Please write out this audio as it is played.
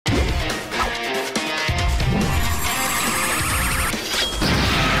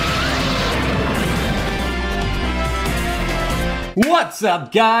What's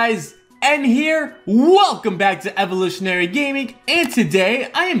up, guys? And here, welcome back to Evolutionary Gaming, and today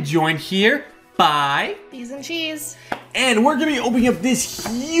I am joined here by Bees and Cheese. And we're gonna be opening up this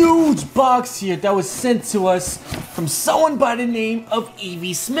huge box here that was sent to us from someone by the name of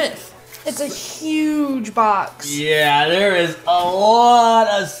Evie Smith. It's a huge box. Yeah, there is a lot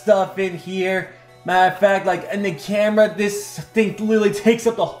of stuff in here. Matter of fact, like in the camera, this thing literally takes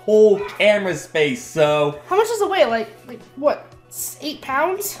up the whole camera space, so. How much does it weigh? Like what, 8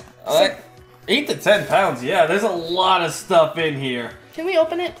 pounds? 8 to 10 pounds, yeah, there's a lot of stuff in here. Can we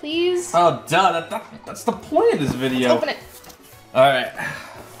open it, please? Oh, duh, that's the point of this video. Let's open it. Alright.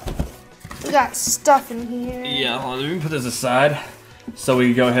 We got stuff in here. Yeah, hold on, let me put this aside so we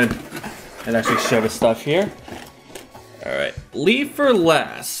can go ahead and actually show the stuff here. Alright, leave for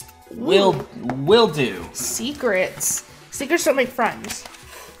last. Will do. Secrets. Secrets don't make friends.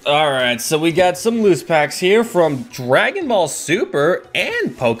 Alright, so we got some loose packs here from Dragon Ball Super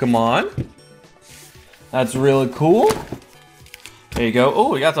and Pokemon. That's really cool. There you go.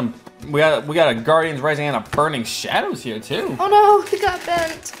 Oh, we got a Guardians Rising and a Burning Shadows here too. Oh no, it got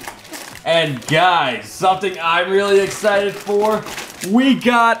bent. And guys, something I'm really excited for. We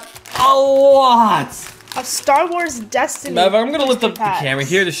got a lot of Star Wars Destiny. Now, I'm gonna lift up the camera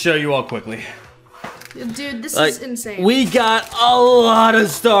here to show you all quickly. Dude, this is insane. We got a lot of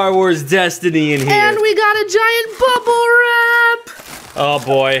Star Wars Destiny in here. And we got a giant bubble wrap. Oh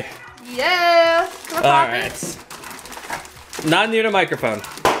boy. Yeah. Alright. Not near the microphone.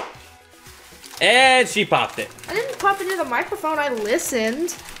 And she popped it. I didn't pop it near the microphone, I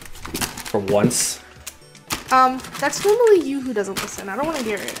listened. For once. That's normally you who doesn't listen. I don't want to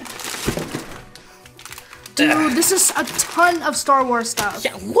hear it. Dude, this is a ton of Star Wars stuff.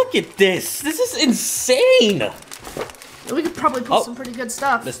 Yeah, look at this. This is insane. We could probably put some pretty good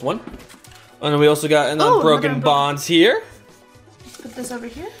stuff. This one. And then we also got an Unbroken Bonds here. Put this over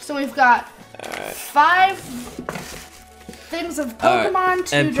here. So we've got 5 things of Pokemon,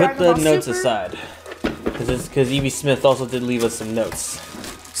 2 and Dragon put the Ball notes Super. aside. Because Evie Smith also did leave us some notes.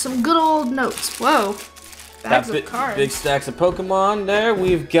 Some good old notes. Whoa. Bags of cards. Big stacks of Pokemon there.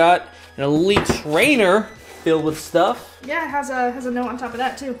 We've got an Elite Trainer filled with stuff. Yeah, it has a note on top of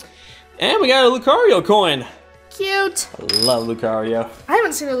that too. And we got a Lucario coin. Cute. I love Lucario. I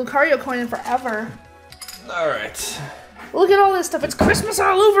haven't seen a Lucario coin in forever. Alright. Look at all this stuff. It's Christmas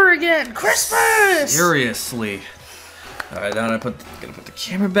all over again. Christmas! Seriously. Alright, now I'm gonna put the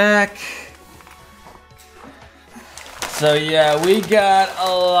camera back. So yeah, we got a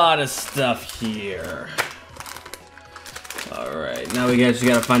lot of stuff here. Alright, now we actually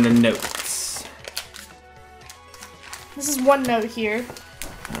gotta find the notes. This is one note here.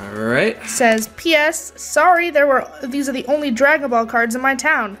 Alright. It says, P.S. Sorry, these are the only Dragon Ball cards in my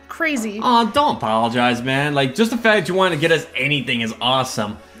town. Crazy. Oh, don't apologize, man. Like, just the fact that you want to get us anything is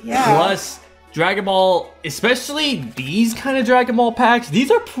awesome. Yeah. Plus, Dragon Ball, especially these kind of Dragon Ball packs, these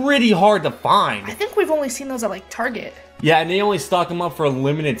are pretty hard to find. I think we've only seen those at, like, Target. Yeah, and they only stock them up for a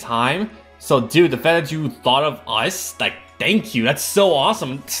limited time. So, dude, the fact that you thought of us, like, thank you. That's so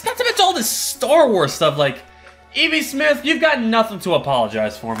awesome. Not to mention all this Star Wars stuff, like, Evie Smith, you've got nothing to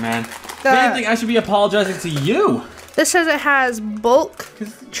apologize for, man. If anything, I should be apologizing to you. This says it has bulk,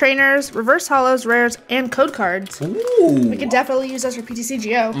 trainers, reverse hollows, rares, and code cards. Ooh. We could definitely use those for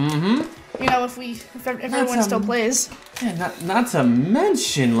PTCGO. Mm-hmm. You know, if everyone still plays. Yeah, not to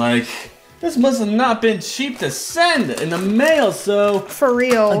mention, like, this must have not been cheap to send in the mail, so... For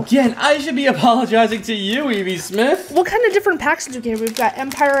real. Again, I should be apologizing to you, Evie Smith. What kind of different packs did you get? We've got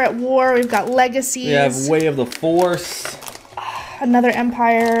Empire at War, we've got Legacies. We have Way of the Force. Another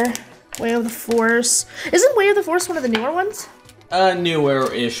Empire, Way of the Force. Isn't Way of the Force one of the newer ones?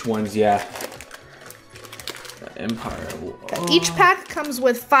 Newer-ish ones, yeah. Empire at War. Each pack comes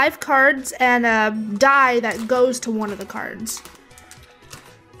with 5 cards and a die that goes to one of the cards.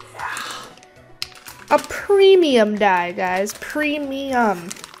 A premium die, guys. Premium.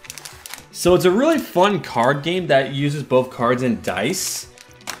 So it's a really fun card game that uses both cards and dice,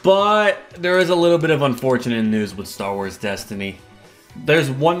 but there is a little bit of unfortunate news with Star Wars Destiny. There's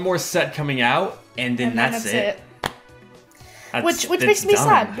one more set coming out, and then that's it. Which makes me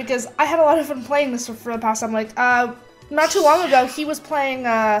sad, because I had a lot of fun playing this for the past time. Like, not too long ago, he was playing,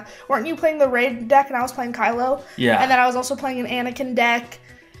 weren't you playing the Raid deck, and I was playing Kylo? Yeah. And then I was also playing an Anakin deck.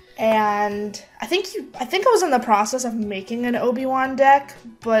 And I think I was in the process of making an Obi-Wan deck,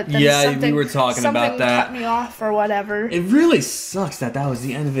 but then we were talking about that. Cut me off or whatever. It really sucks that was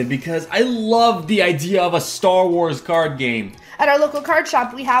the end of it, because I love the idea of a Star Wars card game. at our local card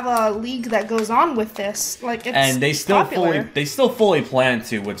shop, we have a league that goes on with this. Like, it's and they still popular. fully plan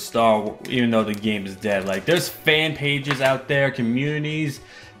to with Star Wars, even though the game is dead. Like, there's fan pages out there, communities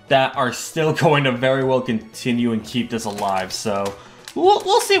that are still going to very well continue and keep this alive. So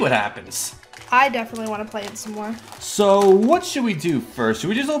we'll see what happens. I definitely want to play it some more. So what should we do first? Should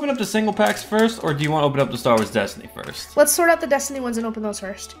we just open up the single packs first, or do you want to open up the Star Wars Destiny first? Let's sort out the Destiny ones and open those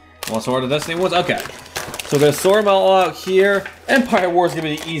first. Want to sort out the Destiny ones? Okay. So we're going to sort them all out here. Empire War is going to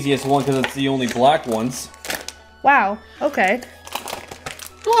be the easiest one because it's the only black ones. Wow. Okay.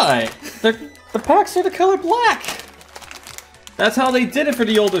 What? The packs are the color black. That's how they did it for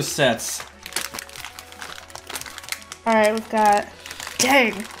the older sets. Alright, we've got...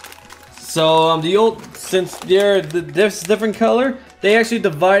 Dang. So, since they're this different color, they actually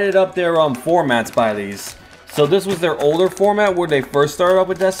divided up their formats by these. So this was their older format where they first started up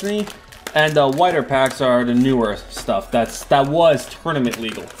with Destiny, and the whiter packs are the newer stuff that was tournament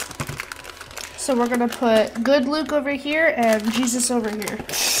legal. So we're gonna put Good Luke over here and Jesus over here.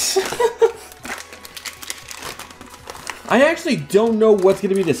 I actually don't know what's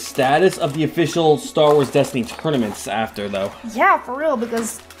gonna be the status of the official Star Wars Destiny tournaments after, though. Yeah, for real,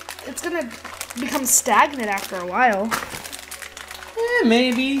 because it's gonna become stagnant after a while.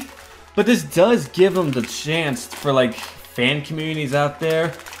 Maybe. But this does give them the chance for, like, fan communities out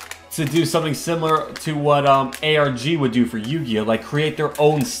there to do something similar to what ARG would do for Yu-Gi-Oh! Like, create their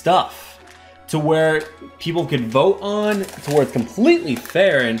own stuff to where people could vote on, to where it's completely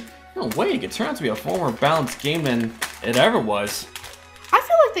fair, and no way, it could turn out to be a far more balanced game than it ever was. I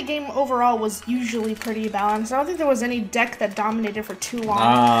feel like the game overall was usually pretty balanced. I don't think there was any deck that dominated for too long.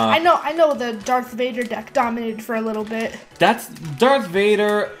 I know the Darth Vader deck dominated for a little bit. That's Darth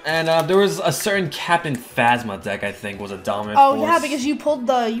Vader, and there was a certain Captain Phasma deck I think was a dominant force. Yeah, because you pulled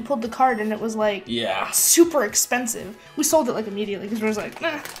the card and it was like super expensive. We sold it like immediately because we was like,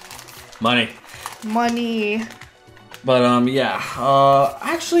 nah. Money. But yeah.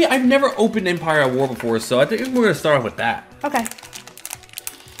 Actually, I've never opened Empire at War before, so I think we're gonna start off with that. Okay.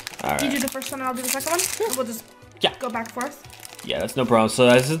 All right. You do the first one and I'll do the second one? Yeah. We'll just go back and forth. Yeah, that's no problem. So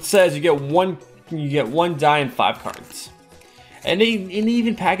as it says, you get one die and 5 cards. And they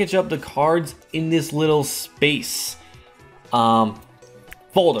even package up the cards in this little space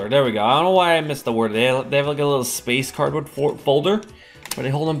folder. There we go. I don't know why I missed the word. They have like a little space cardboard folder where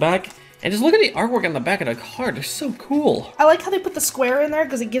they hold them back. And just look at the artwork on the back of the card. They're so cool. I like how they put the square in there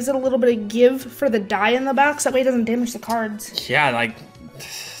because it gives it a little bit of give for the die in the back, so that way it doesn't damage the cards. Yeah, like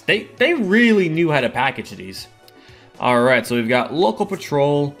they really knew how to package these. All right, so we've got Local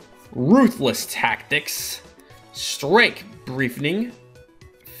Patrol, Ruthless Tactics, Strike Briefing,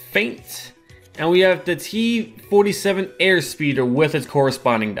 Feint, and we have the T-47 Airspeeder with its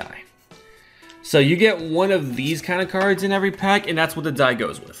corresponding die. So you get one of these kind of cards in every pack, and that's what the die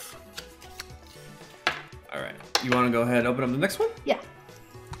goes with. All right, you want to go ahead and open up the next one? Yeah.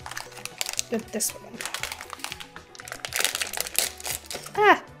 This one.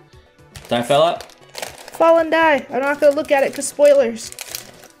 Ah! Die fell out? Fallen die. I'm not going to look at it because spoilers.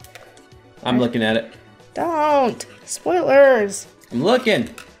 I'm looking at it. Don't. Spoilers. I'm looking.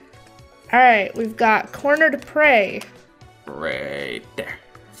 All right, we've got Cornered Prey. Right there.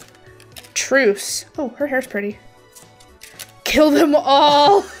 Truce. Oh, her hair's pretty. Kill them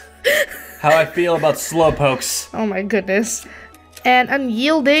all. How I feel about slowpokes. Oh my goodness. And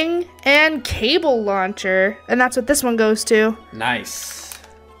Unyielding and Cable Launcher. And that's what this one goes to. Nice.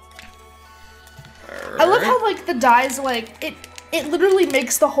 I love how, like, the dies, like, it literally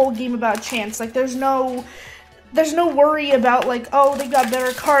makes the whole game about chance. Like, there's no worry about, like, oh, they got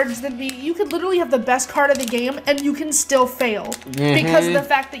better cards than me. You could literally have the best card of the game and you can still fail. Because of the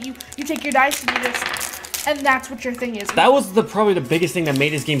fact that you take your dice to do this, and that's what your thing is. That was probably the biggest thing that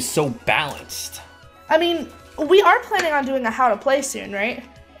made this game so balanced. I mean, we are planning on doing a how to play soon, right?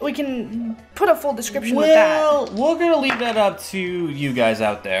 We can put a full description with that. Well, we're going to leave that up to you guys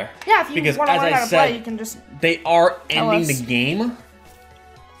out there. Yeah, if you want to learn how to play, you can just they are ending the game.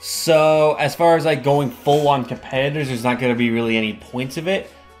 So, as far as like going full on competitors, there's not going to be really any points of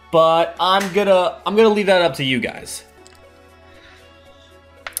it. But I'm gonna leave that up to you guys.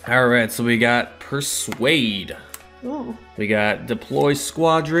 All right, so we got Persuade. Ooh. We got Deploy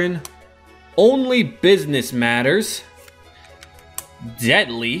Squadron. Only Business Matters.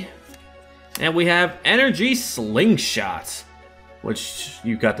 Deadly. And we have Energy Slingshot, which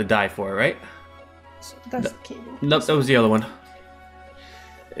you got the die for, right? That's the cable. Nope, that was the other one.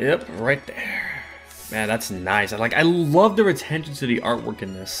 Yep, right there. Man, that's nice. I love their attention to the artwork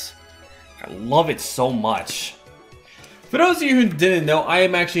in this. I love it so much. For those of you who didn't know, I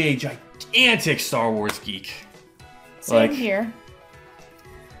am actually a gigantic Star Wars geek. Same here.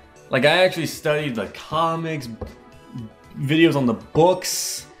 Like, I actually studied the comics, videos on the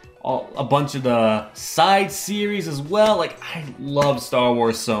books, a bunch of the side series as well. Like, I love Star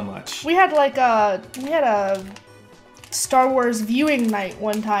Wars so much. We had like a Star Wars viewing night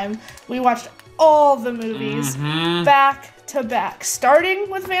one time. We watched all the movies back to back, starting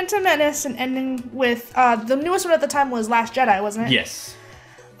with Phantom Menace and ending with the newest one at the time was Last Jedi, wasn't it? Yes.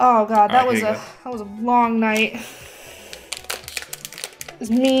 Oh god, that was a long night. It was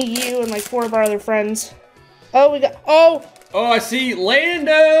me, you, and like 4 of our other friends. Oh, we got Oh, I see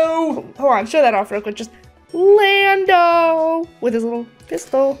Lando! Hold on, show that off real quick. Just Lando with his little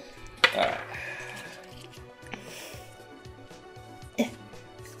pistol. Alright.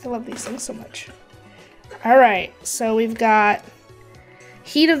 I love these things so much. Alright, so we've got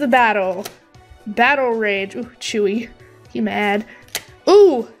Heat of the Battle, Battle Rage. Ooh, Chewy. He mad.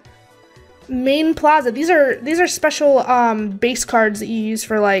 Ooh! Main Plaza. These are special base cards that you use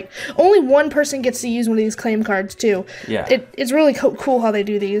for, like, only one person gets to use one of these claim cards too. Yeah. It's really cool how they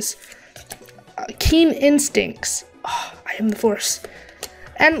do these. Keen Instincts. Oh, I am the Force.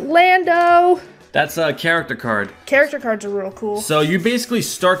 And Lando. That's a character card. Character cards are real cool. So you basically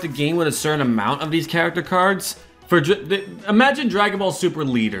start the game with a certain amount of these character cards. Imagine Dragon Ball Super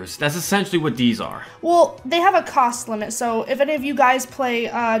leaders. That's essentially what these are. Well, they have a cost limit, so if any of you guys play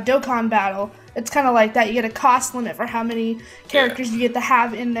Dokkan Battle, it's kind of like that. You get a cost limit for how many characters you get to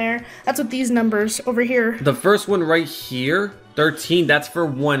have in there. That's what these numbers over here. The first one right here, 13, that's for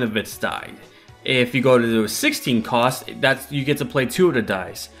one of its die. If you go to the 16 cost, you get to play 2 of the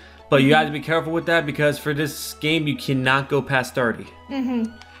dice. But you have to be careful with that because for this game, you cannot go past 30.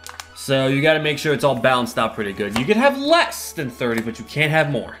 So you got to make sure it's all balanced out pretty good. You can have less than 30, but you can't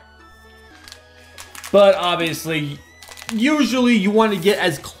have more. But obviously, usually you want to get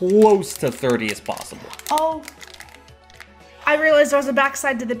as close to 30 as possible. Oh, I realized there was a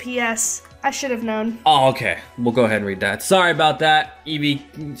backside to the PS. I should have known. Oh, okay. We'll go ahead and read that. Sorry about that, Evie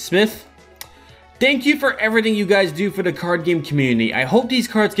Smith. Thank you for everything you guys do for the card game community. I hope these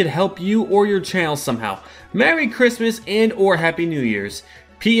cards can help you or your channel somehow. Merry Christmas and or Happy New Year's.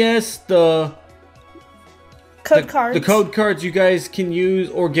 P.S. The code cards you guys can use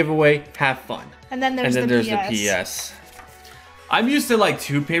or give away. Have fun. And then there's the PS. I'm used to like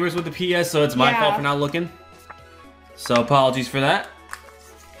 2 papers with the PS, so it's my fault for not looking. So apologies for that.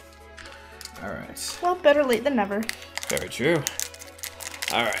 All right. Well, better late than never. Very true.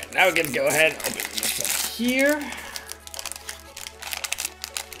 All right, now we can go ahead and open this up here.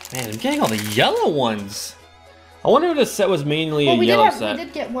 Man, I'm getting all the yellow ones. I wonder if this set was mainly a yellow set. We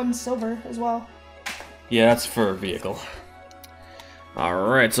did get 1 silver as well. Yeah, that's for a vehicle.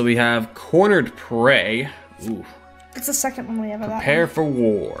 Alright, so we have Cornered Prey. Ooh. That's the second one we have of that. Prepare for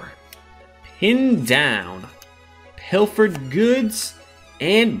War. Pinned Down. Pilfered Goods.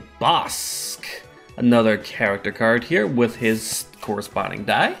 And Bosk. Another character card here with his corresponding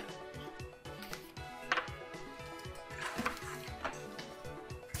die.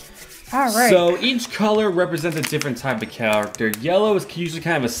 Alright. So each color represents a different type of character. Yellow is usually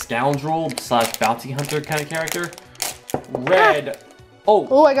kind of a scoundrel / bounty hunter kind of character. Red.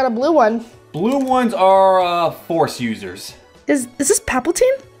 Oh, I got a blue one. Blue ones are force users. Is this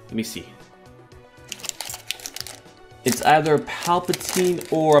Palpatine? Let me see. It's either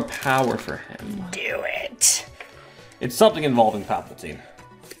Palpatine or a power for him. Do it. It's something involving Palpatine.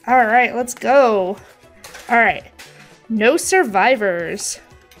 Alright, let's go. Alright. No survivors.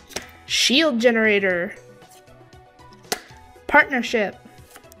 Shield generator. Partnership.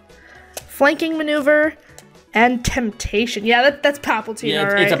 Flanking maneuver. And temptation. Yeah, that's Palpatine, yeah,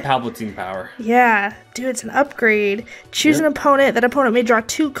 alright. It's a Palpatine power. Yeah, dude, it's an upgrade. Choose an opponent. That opponent may draw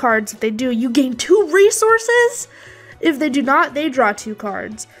 2 cards. If they do, you gain 2 resources. If they do not, they draw 2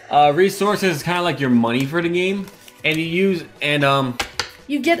 cards. Resources is kind of like your money for the game. And you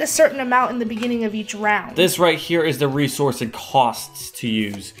get a certain amount in the beginning of each round. This right here is the resource it costs to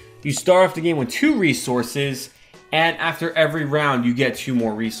use. You start off the game with 2 resources, and after every round, you get 2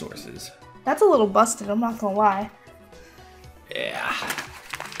 more resources. That's a little busted, I'm not gonna lie. Yeah.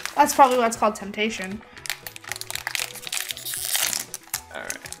 That's probably why it's called temptation.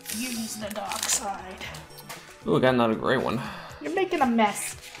 Alright. Use the dark side. Ooh, I got another great one. You're making a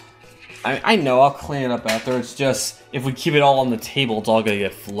mess. I know, I'll clean it up after. It's just, if we keep it all on the table, it's all gonna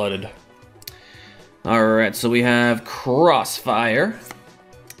get flooded. Alright, so we have Crossfire,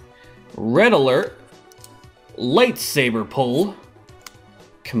 Red Alert, Lightsaber Pull,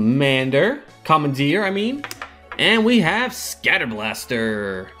 Commandeer, and we have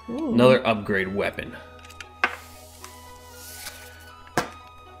Scatterblaster, another upgrade weapon.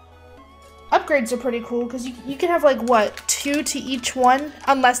 Upgrades are pretty cool because you can have like what, 2 to each one,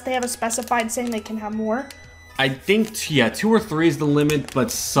 unless they have a specified saying they can have more. I think, yeah, 2 or 3 is the limit,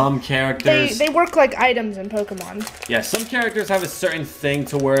 but some characters... They work like items in Pokemon. Yeah, some characters have a certain thing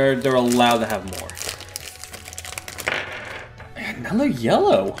to where they're allowed to have more. Another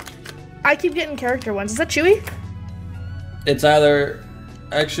yellow. I keep getting character ones. Is that Chewy? It's either...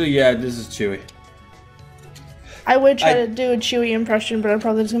 Actually, yeah, this is Chewy. I would try to do a Chewy impression, but I'm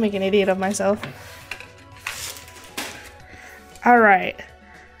probably just gonna make an idiot of myself. Alright.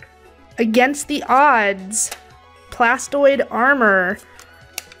 Against the odds. Plastoid armor.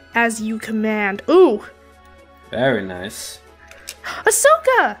 As you command. Ooh! Very nice.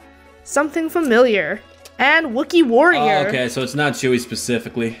 Ahsoka! Something familiar. And Wookiee Warrior. Oh, okay, so it's not Chewy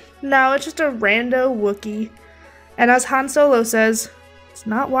specifically. No, it's just a rando Wookiee. And as Han Solo says, it's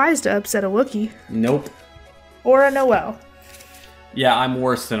not wise to upset a Wookiee. Nope. Or a Noel. Yeah, I'm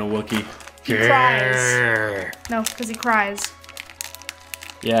worse than a Wookiee. He cries. No, because he cries.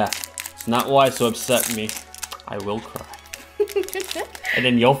 Yeah, it's not wise to upset me. I will cry. And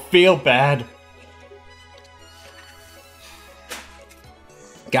then you'll feel bad.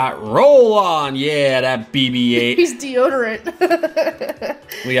 Got roll on, yeah, that BB-8. He's deodorant.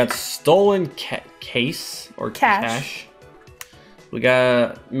 We got stolen case or cash. We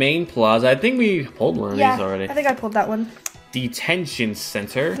got main plaza. I think we pulled one of these already. I think I pulled that one. Detention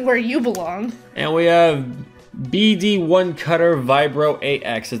center. Where you belong. And we have BD1 Cutter Vibro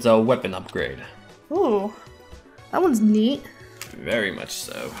AX. It's a weapon upgrade. Ooh, that one's neat. Very much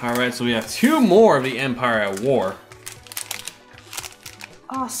so. Alright, so we have 2 more of the Empire at War.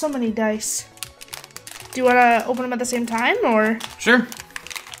 Oh, so many dice. Do you want to open them at the same time, or? Sure.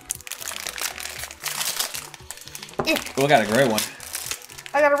 We got a gray one.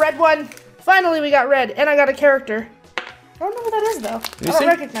 I got a red one. Finally, we got red, and I got a character. I don't know who that is, though. I don't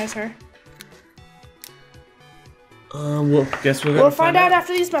recognize her. Well, guess we're gonna find out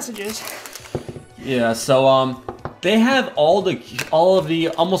after these messages. Yeah. So they have almost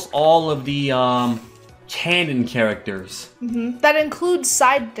all of the canon characters. That includes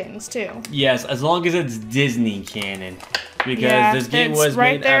side things too. Yes, as long as it's Disney canon, because this game was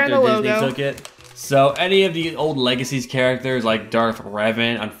made after Disney took it. So any of the old Legacies characters like Darth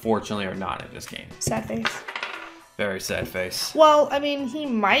Revan, unfortunately, are not in this game. Sad face. Very sad face. Well, I mean, he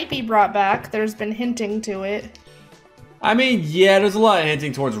might be brought back. There's been hinting to it. I mean, yeah, there's a lot of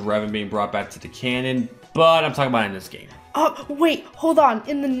hinting towards Revan being brought back to the canon, but I'm talking about in this game. Oh, wait, hold on.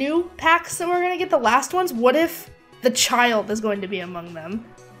 In the new packs that we're gonna get, the last ones, what if the child is going to be among them?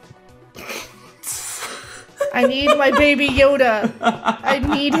 I need my baby Yoda. I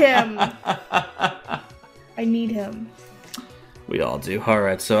need him. I need him. We all do.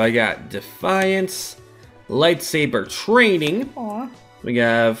 Alright, so I got Defiance, Lightsaber Training. Aw. We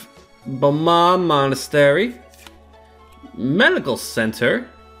have Bama Monastery, Medical Center,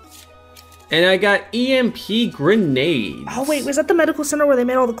 and I got EMP Grenades. Oh, wait, was that the medical center where they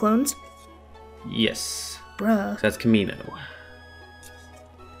made all the clones? Yes. Bruh. That's Camino.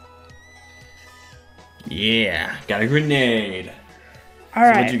 Yeah, got a grenade.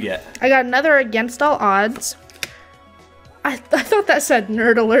 Alright. So what'd you get? I got another Against All Odds. I thought that said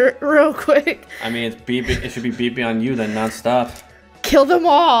nerd alert real quick. I mean, it's beeping. It should be beeping on you then, nonstop. Kill them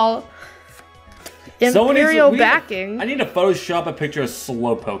all. Imperial backing. I need to Photoshop a picture of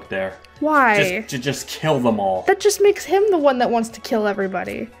Slowpoke there. Why? Just kill them all. That just makes him the one that wants to kill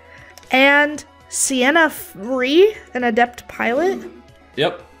everybody. And Sienna Free, an adept pilot.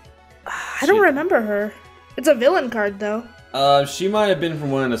 Yep. I don't remember her. It's a villain card though. She might have been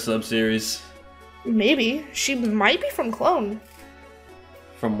from one of the sub-series. Maybe. She might be from Clone.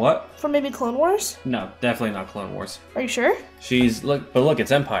 From what? From maybe Clone Wars? No, definitely not Clone Wars. Are you sure? Look,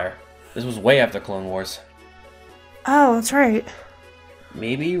 it's Empire. This was way after Clone Wars. Oh, that's right.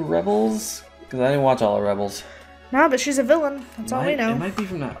 Maybe Rebels? Because I didn't watch all the Rebels. No, but she's a villain. That's all we know. It might be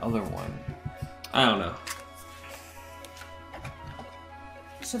from that other one. I don't know.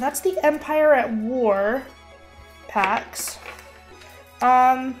 So that's the Empire at War packs.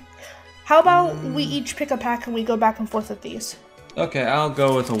 How about we each pick a pack and we go back and forth with these? Okay, I'll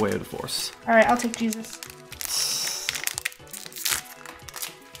go with A Way of the Force. Alright, I'll take Jesus.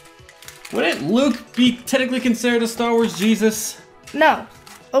 Wouldn't Luke be technically considered a Star Wars Jesus? No,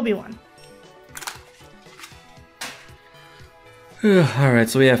 Obi-Wan. Alright,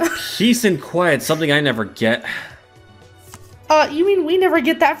 so we have Peace and Quiet, something I never get. You mean we never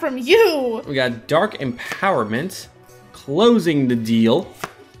get that from you? We got Dark Empowerment, Closing the Deal,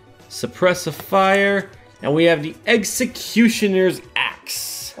 Suppress a Fire, and we have the Executioner's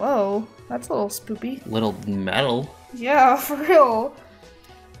Axe. Whoa, that's a little spoopy. Little metal. Yeah, for real.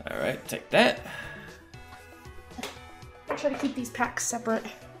 Alright, take that. try to keep these packs separate.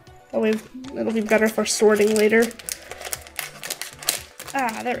 That way it'll be better for sorting later.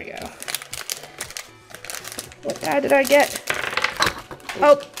 Ah, there we go. What guy did I get?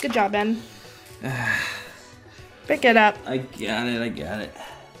 Oh, good job, Ben. Pick it up. I got it.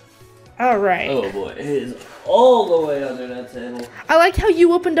 All right. Oh boy, it is all the way under that table. I like how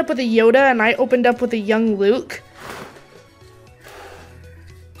you opened up with a Yoda and I opened up with a young Luke.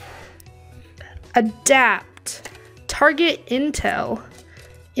 Adapt. Target intel.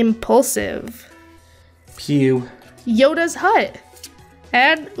 Impulsive. Pew. Yoda's hut.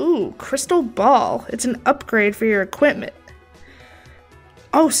 And, ooh, crystal ball. It's an upgrade for your equipment.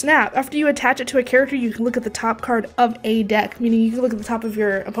 Oh, snap. After you attach it to a character, you can look at the top card of a deck, meaning you can look at the top of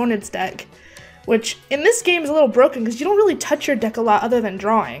your opponent's deck, which in this game is a little broken because you don't really touch your deck a lot other than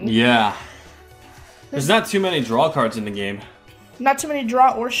drawing. Yeah. There's not too many draw cards in the game. Not too many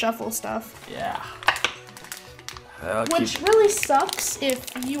draw or shuffle stuff. Yeah. Which really sucks if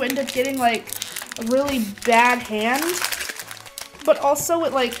you end up getting, like, a really bad hand. But also,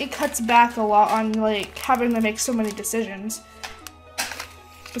 it cuts back a lot on, like, having to make so many decisions.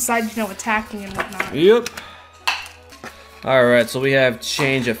 Besides, you know, attacking and whatnot. Yep. Alright, so we have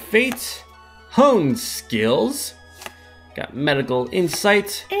Change of Fate, Honed Skills, got Medical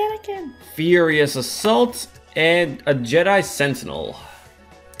Insight, Anakin. Furious Assault, and a Jedi Sentinel.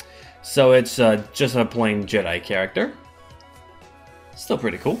 So it's just a plain Jedi character. Still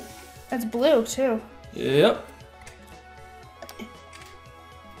pretty cool. That's blue, too. Yep.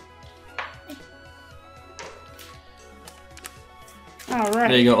 Alright.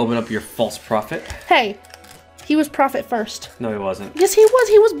 There you go, open up your False Prophet. Hey, he was prophet first. No, he wasn't. Yes, he was.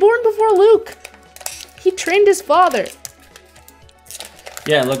 He was born before Luke. He trained his father.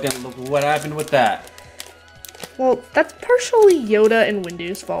 Yeah, look what happened with that. Well, that's partially Yoda and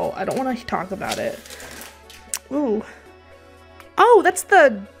Windu's fault. I don't want to talk about it. Ooh. Oh, that's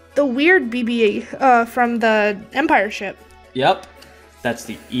the weird BB-8 from the Empire ship. Yep. That's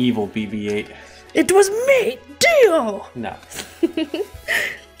the evil BB-8. It was me, deal! No.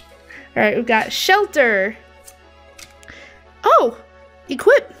 Alright, we've got Shelter. Oh!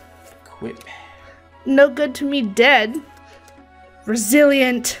 Equip. Equip. No good to me dead.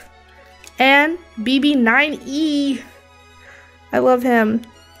 Resilient. And BB9E. I love him.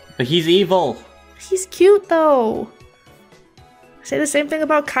 But he's evil. He's cute though. I say the same thing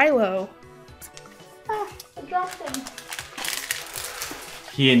about Kylo. Ah, I dropped him.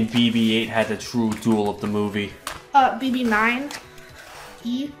 He and BB-8 had the true duel of the movie. BB9E?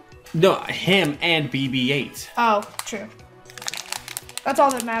 No, him and BB-8. Oh, true. That's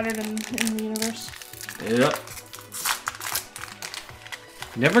all that mattered in the universe. Yep.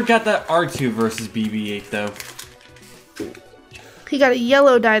 Never got that R2 versus BB-8 though. He got a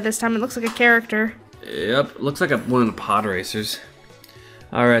yellow dye this time. It looks like a character. Yep, looks like one of the pod racers.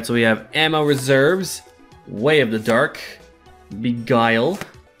 Alright, so we have Ammo Reserves, Way of the Dark, Beguile,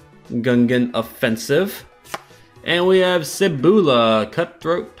 Gungan Offensive, and we have Cibula,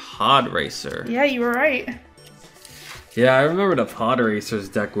 Cutthroat Pod Racer. Yeah, you were right. Yeah, I remember the Pod Racers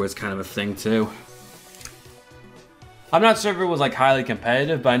deck was kind of a thing too. I'm not sure if it was like highly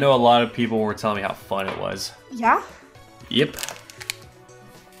competitive, but I know a lot of people were telling me how fun it was. Yeah? Yep.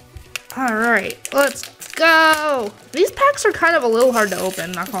 Alright, let's go! These packs are kind of a little hard to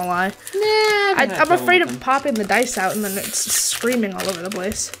open, not gonna lie. I'm afraid of popping the dice out and then it's screaming all over the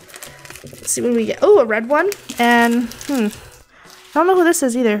place. Let's see what we get. Oh, a red one. And, I don't know who this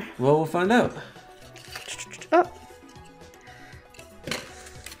is either. Well, we'll find out. Oh.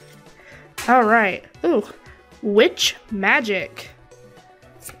 Alright. Ooh. Witch Magic.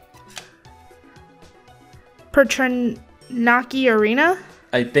 Pertranaki Arena?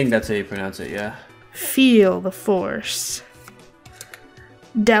 I think that's how you pronounce it, yeah. Feel the Force.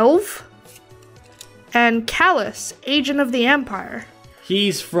 Delve. And Callus, Agent of the Empire.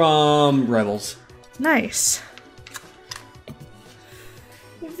 He's from Rebels. Nice.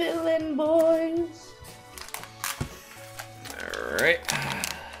 Villain boys. Alright.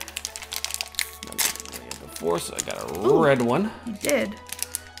 Before, so I got a red one. You did.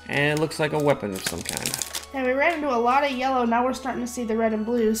 And it looks like a weapon of some kind. Yeah, we ran into a lot of yellow. Now we're starting to see the red and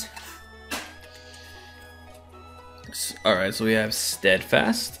blues. Alright, so we have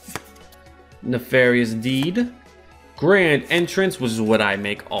Steadfast, Nefarious Deed, Grand Entrance, which is what I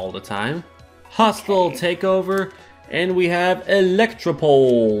make all the time, Hostile Takeover, and we have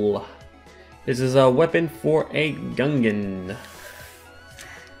Electropole. This is a weapon for a Gungan.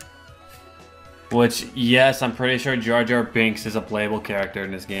 Which, yes, I'm pretty sure Jar Jar Binks is a playable character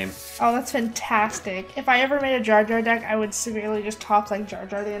in this game. Oh, that's fantastic. If I ever made a Jar Jar deck, I would severely just talk like Jar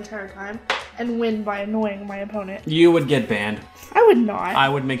Jar the entire time. and win by annoying my opponent. You would get banned. I would not. I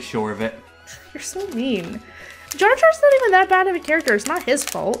would make sure of it. You're so mean. Jar Jar's not even that bad of a character. It's not his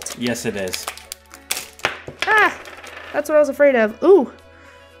fault. Yes, it is. Ah! That's what I was afraid of. Ooh!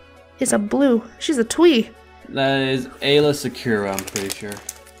 It's a blue. She's a twee. That is Ayla Sakura, I'm pretty sure.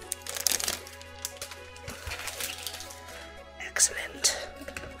 Excellent.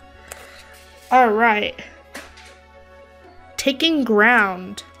 Alright. Taking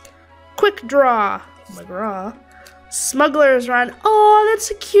ground. Quick draw. McGraw. Smuggler's Run. Oh, that's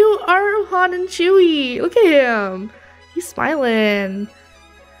a cute art of Han and Chewie. Look at him. He's smiling.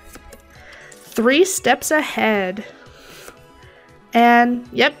 3 steps ahead. And,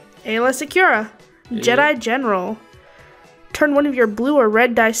 yep, Ayla Sakura. Jedi General. Turn one of your blue or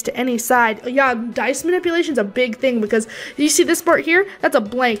red dice to any side. Yeah, dice manipulation's a big thing because you see this part here? That's a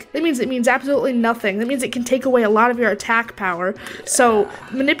blank. That means it means absolutely nothing. That means it can take away a lot of your attack power. Yeah. So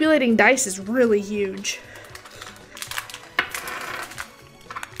manipulating dice is really huge.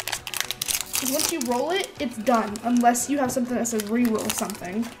 Because once you roll it, it's done. Unless you have something that says re-roll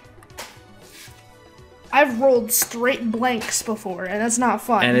something. I've rolled straight blanks before, and that's not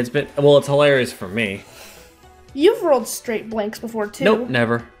fun. And it's been, well, it's hilarious for me. You've rolled straight blanks before, too. Nope,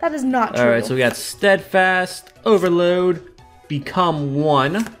 never. That is not true. Alright, so we got Steadfast, Overload, Become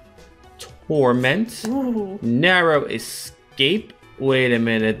One, Torment, Ooh. Narrow Escape. Wait a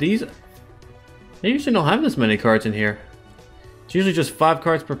minute, these... They usually don't have this many cards in here. It's usually just 5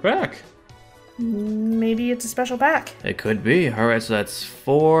 cards per pack. Maybe it's a special pack. It could be. Alright, so that's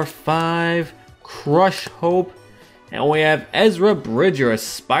 4, 5... Crush Hope, and we have Ezra Bridger,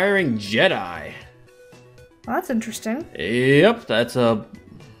 Aspiring Jedi. Well, that's interesting. Yep, that's a...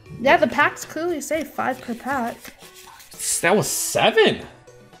 Yeah, the packs clearly say 5 per pack. That was 7?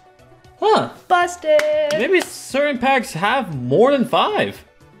 Huh. Busted! Maybe certain packs have more than 5.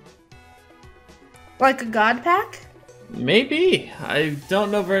 Like a God pack? Maybe. I don't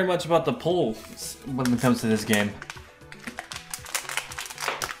know very much about the polls when it comes to this game.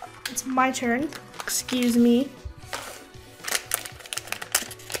 It's my turn. Excuse me.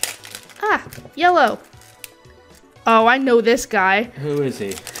 Ah, yellow. Oh, I know this guy. Who is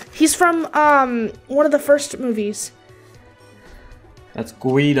he? He's from one of the first movies. That's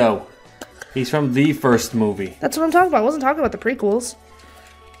Guido. He's from the first movie. That's what I'm talking about. I wasn't talking about the prequels.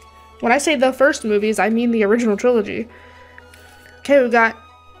 When I say the first movies, I mean the original trilogy. Okay, we got...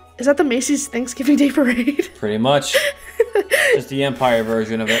 Is that the Macy's Thanksgiving Day Parade? Pretty much. Just the Empire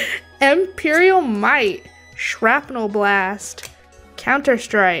version of it. Imperial Might. Shrapnel Blast.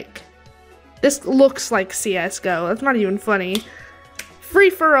 Counter-Strike. This looks like CSGO. That's not even funny.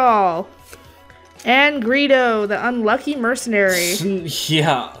 Free-for-all. And Greedo, the Unlucky Mercenary.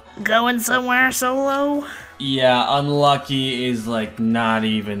 Yeah. Going somewhere solo? Yeah, unlucky is like not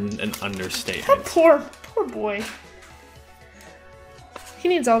even an understatement. That poor boy. He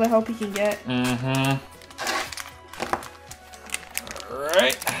needs all the help he can get. Mm-hmm.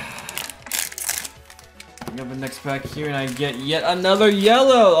 Alright. I got the next pack here and I get yet another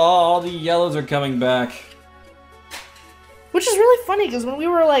yellow. Oh, all the yellows are coming back. Which is really funny because when we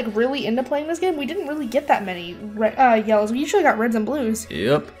were like really into playing this game, we didn't really get that many yellows. We usually got reds and blues.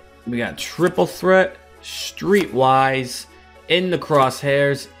 Yep. We got Triple Threat, Streetwise, In the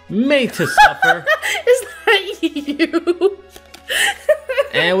Crosshairs, Made to Suffer. Is that you?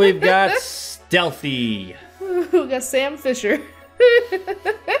 And we've got Stealthy. We got Sam Fisher.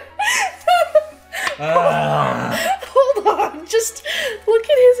 Hold on, just look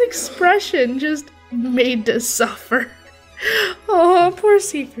at his expression. Just Made to Suffer. Oh, poor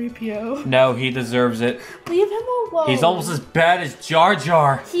C-3PO. No, he deserves it. Leave him alone. He's almost as bad as Jar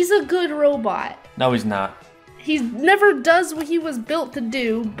Jar. He's a good robot. No, he's not. He never does what he was built to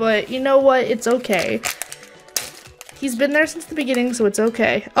do, but you know what? It's okay. He's been there since the beginning, so it's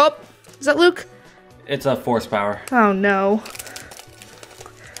okay. Oh, is that Luke? It's a Force Power. Oh, no.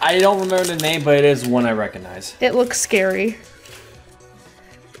 I don't remember the name, but it is one I recognize. It looks scary.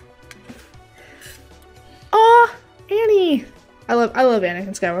 Aw, Annie. I love Anakin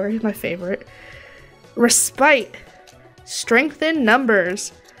Skywalker. He's my favorite. Respite. Strength in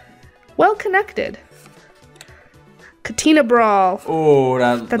numbers. Well connected. Katina Brawl. Oh,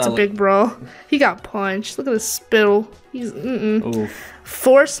 that's a big brawl. He got punched. Look at the spittle. He's Oof.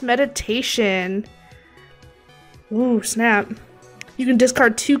 Force Meditation. Ooh, snap. You can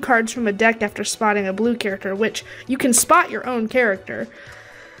discard 2 cards from a deck after spotting a blue character, which you can spot your own character.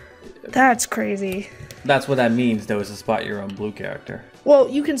 That's crazy. That's what that means, though, is to spot your own blue character. Well,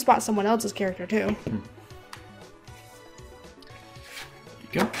 you can spot someone else's character, too. There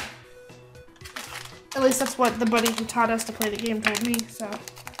you go. At least that's what the buddy who taught us to play the game told me, so.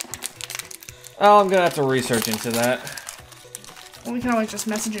 Oh, I'm gonna have to research into that. Well, we can always just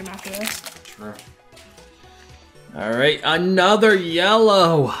message him after this. True. Alright, another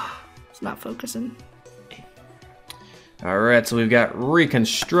yellow. It's not focusing. Alright, so we've got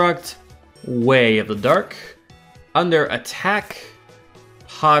Reconstruct, Way of the Dark, Under Attack,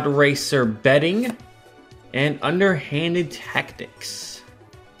 Pod Racer Betting, and Underhanded Tactics.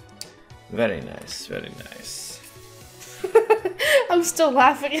 Very nice, very nice. I'm still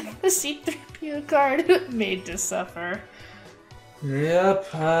laughing at the C3PO card. Made to suffer.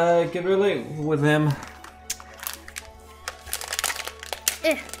 Yep, I can relate with him.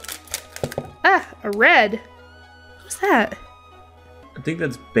 Ah, a red. What's that? I think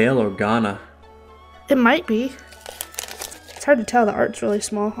that's Bail Organa. It might be. It's hard to tell. The art's really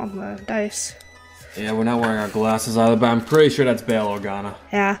small on the dice. Yeah, we're not wearing our glasses either, but I'm pretty sure that's Bail Organa.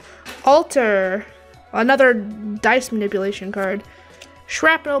 Yeah. Alter. Another dice manipulation card.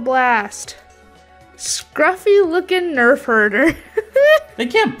 Shrapnel Blast. Scruffy looking Nerf herder. They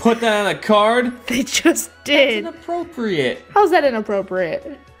can't put that on a card. They just did. It's inappropriate. How's that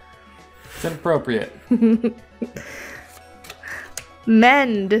inappropriate? It's inappropriate.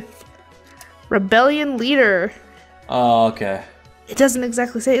 Mend. Rebellion Leader. Oh, okay. It doesn't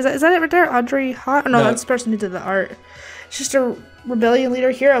exactly say. Is that it right there? Audrey Hot? Oh, no, No. that's the person who did the art. It's just a Rebellion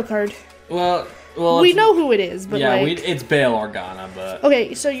Leader hero card. Well, We know who it is, but yeah, like... it's Bail Organa, but...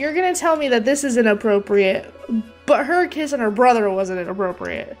 Okay, so you're gonna tell me that this is inappropriate, but her kissing her brother wasn't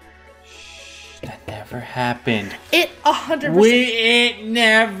inappropriate. That never happened. It 100%... It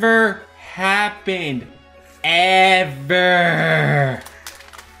never happened. Ever.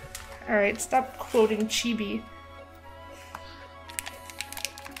 Alright, stop quoting Chibi.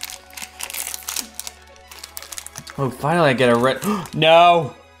 Oh, finally I get a red...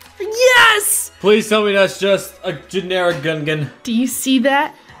 No! Yes! Please tell me that's just a generic Gungan. Do you see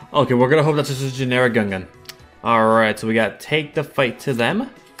that? Okay, we're gonna hope that's just a generic Gungan. Alright, so we got Take the Fight to Them,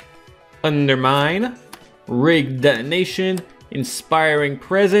 Undermine, Rigged Detonation, Inspiring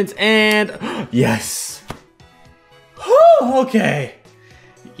Presence, and... Yes! Whew, okay.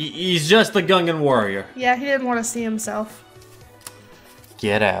 He's just a Gungan warrior. Yeah, he didn't want to see himself.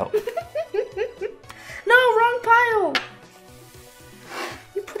 Get out. No, wrong pile!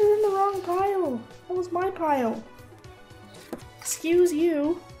 You put it in the wrong pile. That was my pile. Excuse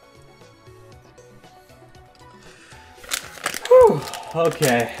you. Whew.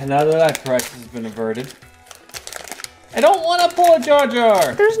 Okay, now that that crisis has been averted. I don't want to pull a Jar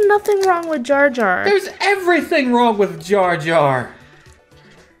Jar! There's nothing wrong with Jar Jar. There's everything wrong with Jar Jar!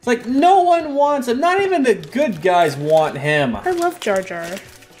 It's like no one wants him, not even the good guys want him. I love Jar Jar.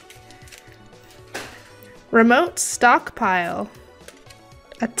 Remote Stockpile.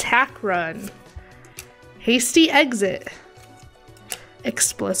 Attack Run. Hasty Exit.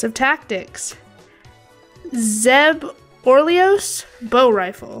 Explosive Tactics. Zeb Orleos Bow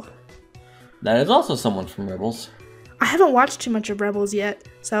Rifle. That is also someone from Rebels. I haven't watched too much of Rebels yet,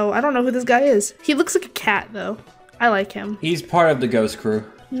 so I don't know who this guy is. He looks like a cat, though. I like him. He's part of the Ghost Crew.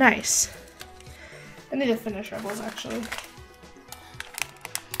 Nice. I need to finish Rebels, actually.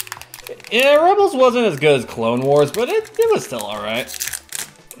 Yeah, Rebels wasn't as good as Clone Wars, but it was still alright.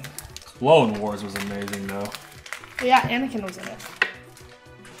 Clone Wars was amazing, though. But yeah, Anakin was in it.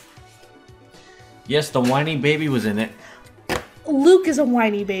 Yes, the whiny baby was in it. Luke is a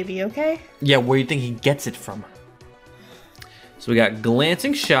whiny baby, okay? Yeah, where do you think he gets it from? So we got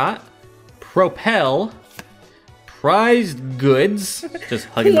Glancing Shot, Propel, Prized Goods, just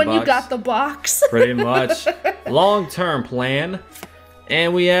hugging the When box. you got the box. Pretty much. Long-term plan.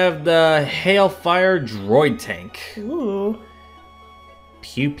 And we have the Hailfire Droid Tank. Ooh.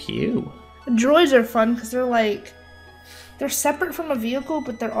 Pew pew. Droids are fun because they're like... They're separate from a vehicle,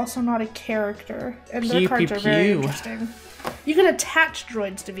 but they're also not a character. And their Pew, cards pew, are very pew. interesting. You can attach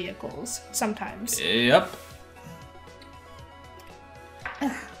droids to vehicles, sometimes. Yep.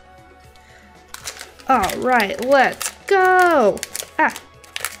 Alright, let's go! Ah!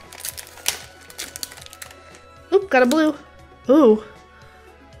 Oop, got a blue. Ooh.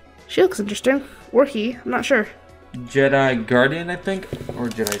 She looks interesting. Or he, I'm not sure. Jedi Guardian, I think. Or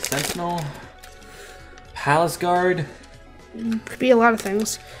Jedi Sentinel. Palace Guard. Could be a lot of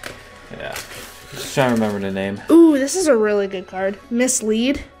things. Yeah. Just trying to remember the name. Ooh, this is a really good card.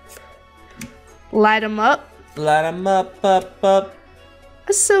 Mislead. Light 'em up. Light 'em up, up.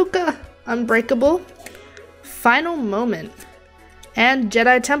 Ahsoka. Unbreakable. Final Moment. And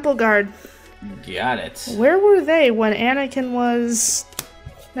Jedi Temple Guard. Got it. Where were they when Anakin was...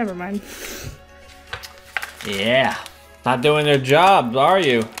 Never mind. Yeah. Not doing their job, are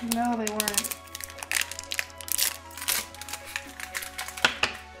you? No, they weren't.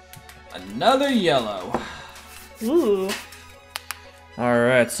 another yellow. Ooh.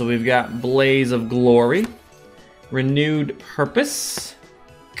 Alright, so we've got Blaze of Glory, Renewed Purpose,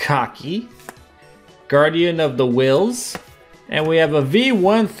 Cocky, Guardian of the Wills, and we have a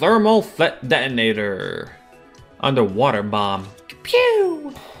V1 Thermal Detonator. Underwater Bomb.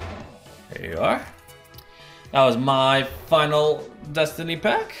 Pew! There you are. That was my final Destiny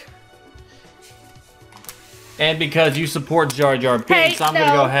pack. And because you support Jar Jar Binks, I'm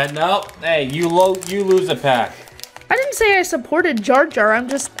gonna go ahead. No, hey, you lose a pack. I didn't say I supported Jar Jar. I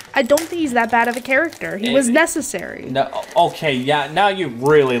don't think he's that bad of a character. He was necessary. No, okay, yeah. Now you've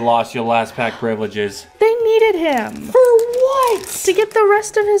really lost your last pack privileges. They needed him. For what? To get the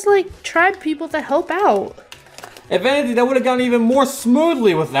rest of his tribe people to help out. If anything, that would have gone even more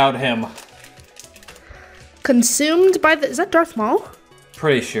smoothly without him. Consumed by the... Is that Darth Maul?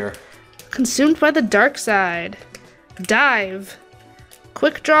 Pretty sure. Consumed by the dark side. Dive.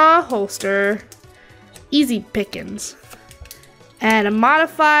 Quick draw holster. Easy pickings. And a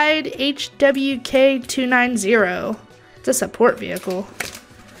modified HWK290. It's a support vehicle.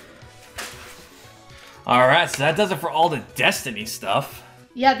 Alright, so that does it for all the Destiny stuff.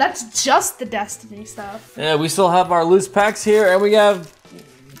 Yeah, that's just the Destiny stuff. Yeah, we still have our loose packs here, and we have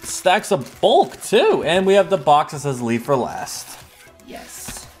stacks of bulk too. And we have the box that says leave for last.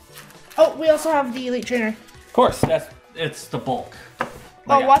 Yes. Oh, we also have the Elite Trainer. Of course, it's the bulk.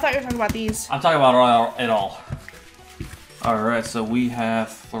 Well, I thought you were talking about these. I'm talking about it all. Alright, so we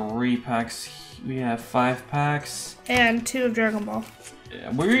have 3 packs. We have 5 packs. And 2 of Dragon Ball. Yeah,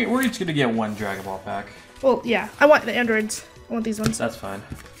 we're each gonna get 1 Dragon Ball pack. Well, yeah. I want the androids. I want these ones. That's fine.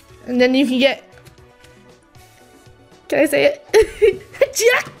 And then you can get... Can I say it?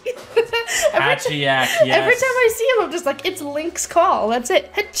 Jack! Hachiyak, yes. Every time I see him, I'm just like, it's Link's call. That's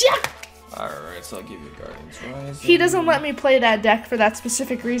it. Jack! Alright, so I'll give you Guardians Rising. He doesn't let me play that deck for that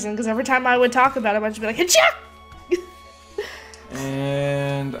specific reason, because every time I would talk about it, I'd just be like, Jack!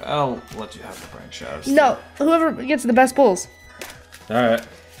 And I'll let you have the Brain Shadows. No, whoever gets the best pulls. Alright.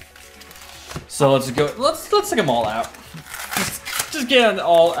 So let's go. Let's take them all out. Just get them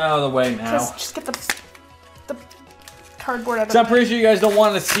all out of the way now. Just get the cardboard out of So I'm the way. pretty sure you guys don't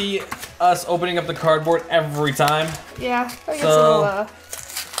want to see us opening up the cardboard every time. Yeah, I guess it'll,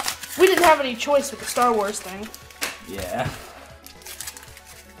 we didn't have any choice with the Star Wars thing. Yeah.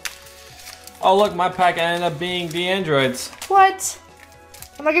 Oh look, my pack ended up being the androids. What?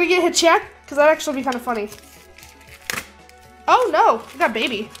 Am I gonna get hit check? Because that'd actually be kind of funny. Oh no, I got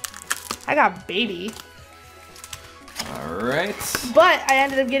baby. Alright. But I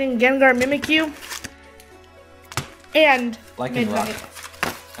ended up getting Gengar Mimikyu and Lycanroc. Midnight.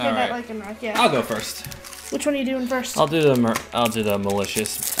 Alright. Lycanroc, yeah. I'll go first. Which one are you doing first? I'll do the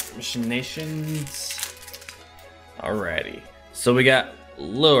malicious machinations. Alrighty. So we got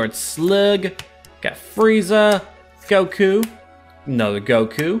Lord Slug, got Frieza, Goku, another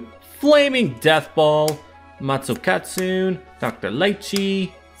Goku, Flaming Death Ball, Matsukatsune, Dr.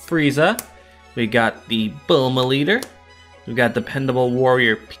 Lychee, Frieza. We got the Bulma Leader. We got Dependable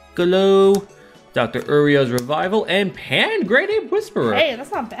Warrior Piccolo, Dr. Urio's Revival, and Pan Great Ape Whisperer. Hey,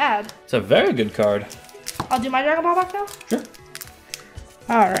 that's not bad. It's a very good card. I'll do my Dragon Ball back now? Sure.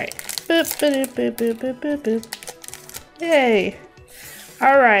 Alright. Boop, boop, boop, boop, boop, boop, boop. Yay.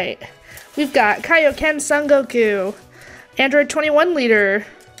 Alright. We've got Kaioken Son Goku, Android 21 Leader,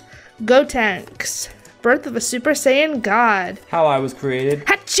 Gotenks, Birth of a Super Saiyan God. How I was created.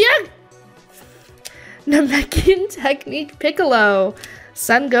 Hachi! Namekian Technique Piccolo,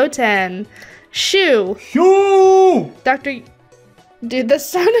 Son Goten, Shu, Shoo! Dr. Dude, that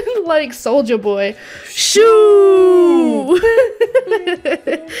sounded like Soulja Boy. Shoo!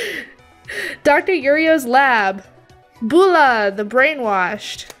 Dr. Urio's Lab, Bula, the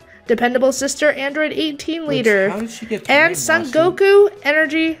Brainwashed, Dependable Sister, Android 18 Leader, How did she get and Son Goku,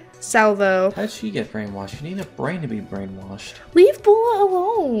 Energy Salvo. How did she get brainwashed? You need a brain to be brainwashed. Leave Bula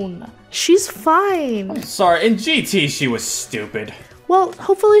alone. She's fine. Sorry, in GT she was stupid. Well,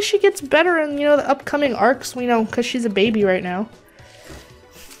 hopefully she gets better in, the upcoming arcs, because she's a baby right now.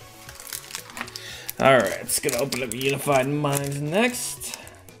 Alright, it's gonna open up Unified Minds next.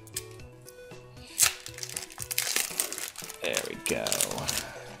 There we go.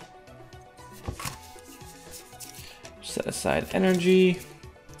 Set aside energy.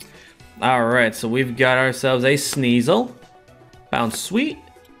 Alright, so we've got ourselves a Sneasel, Bound Sweet,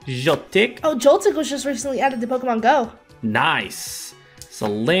 Joltik. Oh, Joltik was just recently added to Pokemon Go. Nice.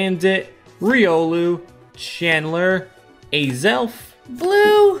 Salandit, Riolu, Chandler, Azelf,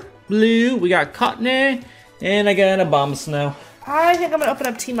 Blue. we got Cottonee, and I got a Bomb Snow. I think I'm gonna open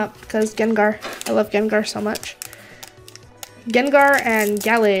up Team Up because Gengar. I love Gengar so much. Gengar and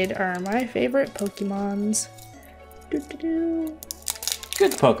Gallade are my favorite Pokemons. Doo-doo-doo.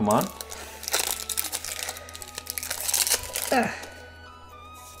 Good Pokemon.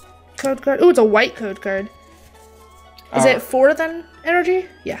 Code card. Ooh, it's a white code card. Is it 4 then energy?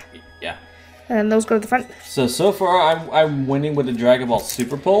 Yeah. Yeah. And those go to the front. So far I'm winning with the Dragon Ball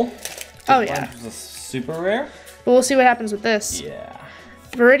Super Pull. Oh yeah. Which was a super rare. But we'll see what happens with this. Yeah.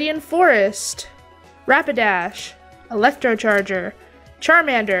 Viridian Forest, Rapidash, Electrocharger,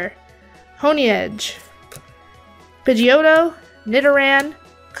 Charmander, Honeyedge, Pidgeotto, Nidoran,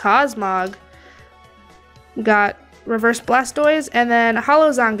 Cosmog. We got Reverse Blastoise and then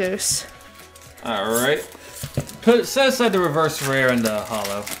Hollow Zangoose. Alright. Set aside the reverse rare and the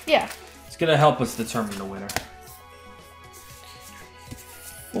hollow. Yeah. It's gonna help us determine the winner.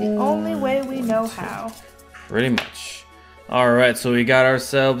 The only way we know how. Pretty much. Alright, so we got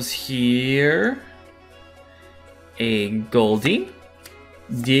ourselves here a Goldie,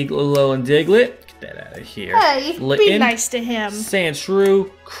 Diglo and Diglett. Get that out of here. Hey, be nice to him. Sandshrew,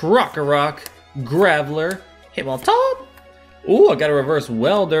 Krokorok, Graveler, Hitmontop. Ooh, I got a reverse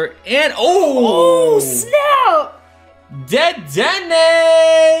welder and oh snap!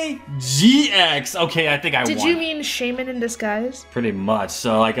 Dedenne GX. Okay, I think I won. Did you mean Shaman in disguise? Pretty much.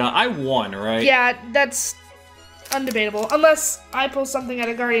 So like I won, right? Yeah, that's undebatable. Unless I pull something out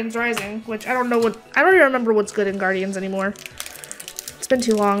of Guardians Rising, which I don't even remember what's good in Guardians anymore. It's been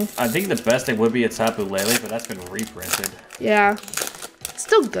too long. I think the best thing would be a Tapu Lele, but that's been reprinted. Yeah. It's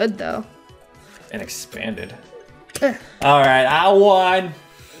still good though. And expanded. Alright, I won.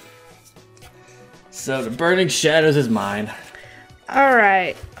 So the Burning Shadows is mine.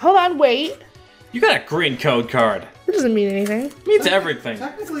 Alright. Hold on, wait. You got a green code card. That doesn't mean anything. It means everything.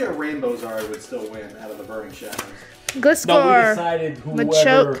 Technically a Rainbow Zard would still win out of the Burning Shadows. Gliscor. No, we decided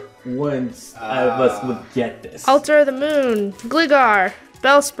whoever wins out of us would get this. Altar of the Moon. Gligar.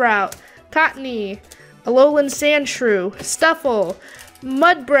 Bellsprout. Cottony. Alolan Sandshrew. Stuffle.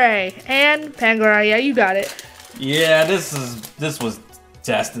 Mudbray. And Pangoro. Yeah, you got it. Yeah, this was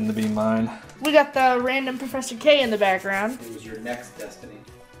destined to be mine. We got the random Professor K in the background. It was your next destiny.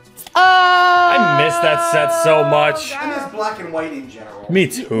 I miss that set so much. I miss black and white in general. Me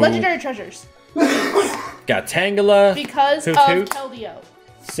too. Legendary treasures. Got Tangela. Because Hoot of Hoot, Keldeo.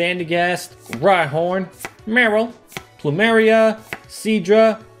 Sandygast, Rhyhorn, Meryl, Plumeria,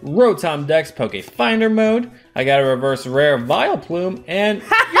 Seadra, Rotom Dex, Poke Finder mode. I got a reverse rare Vileplume and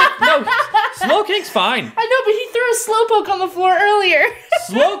no, Slowking's fine. I know, but he threw a Slowpoke on the floor earlier.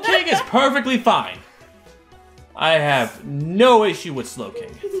 Slowking is perfectly fine. I have no issue with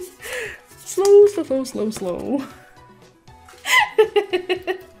Slowking. Slow, slow, slow, slow, slow.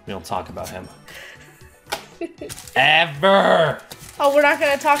 We don't talk about him. Ever. Oh, we're not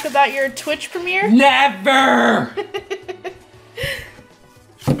gonna talk about your Twitch premiere? Never.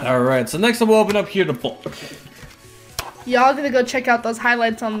 All right, so next we'll open up here the book. Y'all gonna go check out those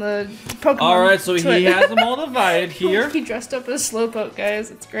highlights on the Pokemon. All right, so he has them all divided here. He dressed up as Slowpoke, guys.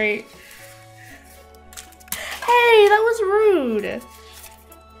 It's great. Hey, that was rude.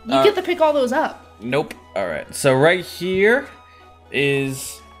 You get to pick all those up. Nope. All right, so right here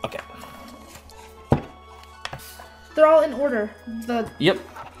is okay. They're all in order. Yep,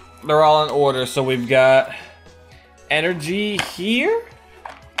 they're all in order. So we've got energy here.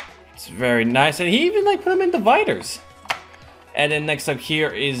 It's very nice, and he even like put them in dividers. And then next up here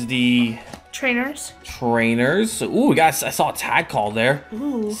is the trainers. Trainers. So, ooh, guys, I saw a tag call there.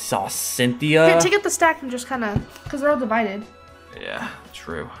 Ooh. Saw Cynthia. Here, take out the stack and just kind of, because they're all divided. Yeah,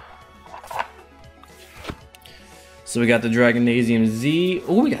 true. So we got the Dragonasium Z.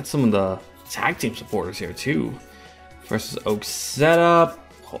 Oh, we got some of the tag team supporters here too. Versus Oak setup.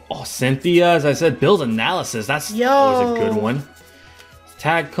 Oh, Cynthia, as I said, build analysis. That's always a good one.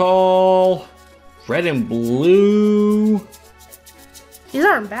 Tag call. Red and blue. These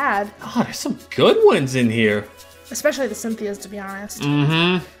aren't bad. Oh, there's some good ones in here. Especially the Cynthias, to be honest.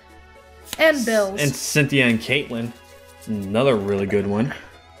 Mm-hmm. And Bills. And Cynthia and Caitlyn. Another really good one.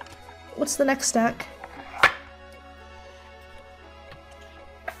 What's the next stack?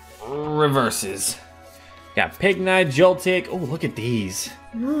 Reverses. Got Pignite, Joltik. Oh, look at these.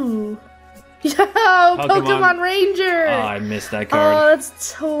 Ooh. Yo, Pokemon Ranger. Oh, I missed that card. Oh, that's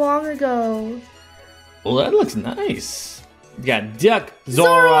so long ago. Well, that looks nice. You got Duck,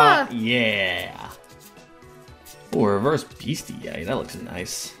 Zora. Yeah. Oh, reverse Beastie. That looks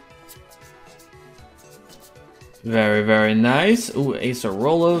nice. Very, very nice. Ooh,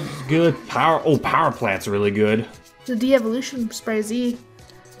 Acerola's good. Power Plant's really good. The de-evolution spray Z.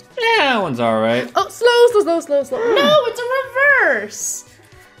 Yeah, that one's alright. Oh, slow. No, it's a reverse.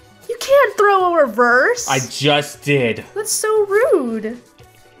 You can't can't throw a reverse. I just did. That's so rude.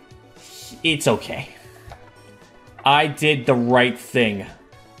 It's okay. I did the right thing.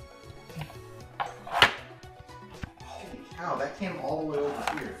 Holy cow, that came all the way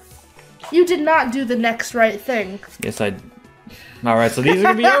over here. You did not do the next right thing. Yes, I... Alright, so these are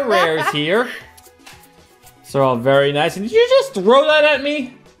going to be our rares here. So all very nice. And did you just throw that at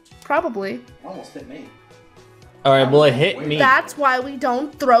me? Probably. It almost hit me. Alright, well it hit me. That's why we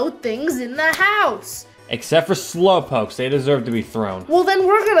don't throw things in the house. Except for slowpokes. They deserve to be thrown. Well, then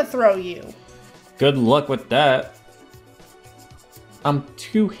we're gonna throw you. Good luck with that. I'm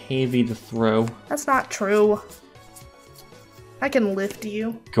too heavy to throw. That's not true. I can lift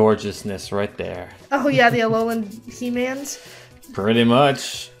you. Gorgeousness right there. Oh yeah, the Alolan He-Mans. Pretty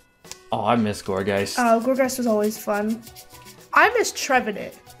much. Oh, I miss Gorgeist. Oh, Gorgeist was always fun. I miss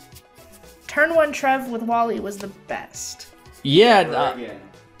Trevenant. Turn 1 Trev with Wally was the best. Yeah. Again.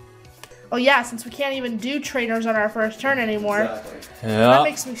 Oh yeah, since we can't even do trainers on our first turn anymore. Exactly. That Yeah.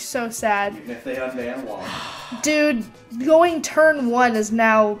 makes me so sad. Even if they unban Wally. Dude, going turn 1 is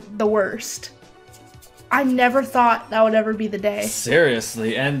now the worst. I never thought that would ever be the day.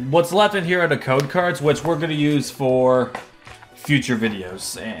 Seriously. And what's left in here are the code cards, which we're going to use for future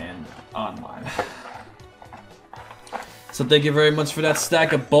videos and online. So thank you very much for that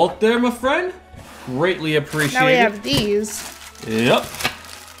stack of bulk there, my friend. Greatly appreciated. Now we have these. Yep.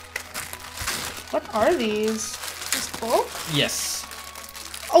 What are these? This bulk? Yes.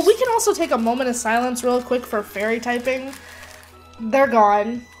 Oh, we can also take a moment of silence real quick for fairy typing. They're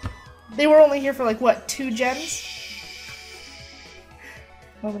gone. They were only here for like, what, 2 gens?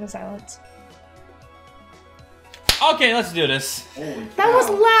 Moment of silence. Okay, let's do this. Holy cow. That was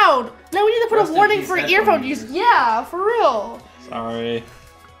loud! Now we need to put Rest a in warning peace, for headphone earphone use. users. Yeah, for real. Sorry.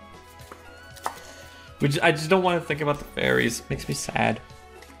 I just don't want to think about the fairies. Makes me sad.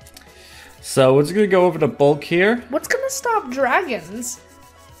 So we're just gonna go over the bulk here. What's gonna stop dragons?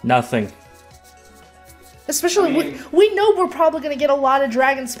 Nothing. Especially, I mean- we know we're probably gonna get a lot of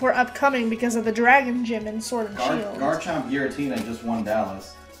dragon support upcoming because of the dragon gym and Sword and Shield. Garchomp Giratina just won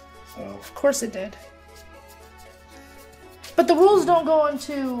Dallas. So Of course it did. But the rules don't go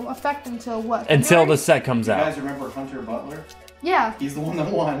into effect until what? Until the February? set comes you out. guys remember Hunter Butler? Yeah. He's the one that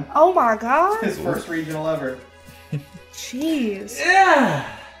won. Oh my god. His first regional ever. Jeez. Yeah.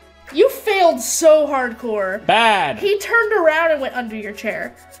 You failed so hardcore. Bad. He turned around and went under your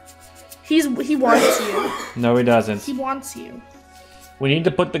chair. He wants you. No, he doesn't. He wants you. We need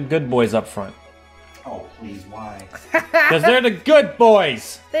to put the good boys up front. Oh, please, why? Because they're the good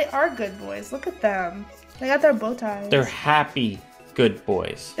boys. They are good boys. Look at them. They got their bow ties. They're happy good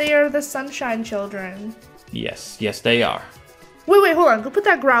boys. They are the sunshine children. Yes, yes, they are. Wait, hold on. Go put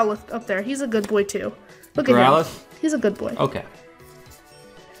that Growlithe up there. He's a good boy too. Look at him. Growlithe? He's a good boy. Okay.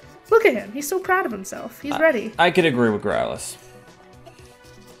 Look at him. He's so proud of himself. He's ready. I could agree with Growlithe.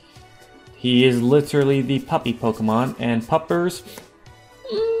 He is literally the puppy Pokemon, and puppers.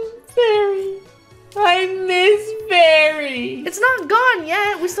 Fairy. I miss Fairy. It's not gone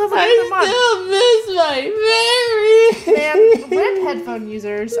yet. We still have another month. miss my Fairy. Man, rip headphone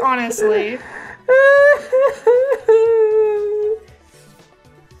users, honestly.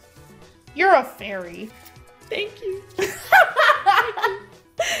 You're a fairy. Thank you.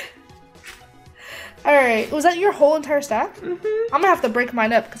 Alright, was that your whole entire stack? I'm gonna have to break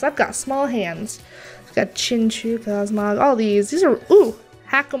mine up because I've got small hands. I've got Chinchu, Cosmog, all these. These are, ooh,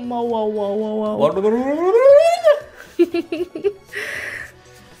 Hakamo, whoa.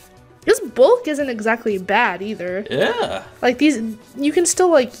 This bulk isn't exactly bad either. Yeah. Like these, you can still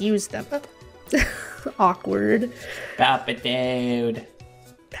like use them. Awkward. Papa dude.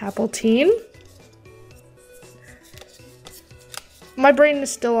 Palpatine. My brain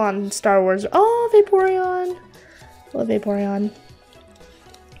is still on Star Wars. Oh, Vaporeon. Love Vaporeon.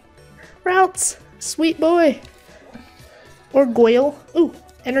 Routes. Sweet boy. Or Goyle. Ooh,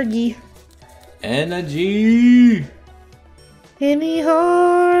 Energy. Energy. Any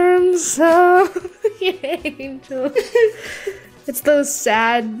harms of the angel. It's those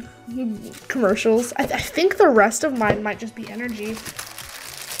sad commercials. I think the rest of mine might just be energy.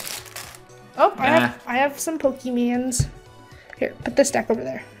 Oh, I have some Pokemons. Here, put this stack over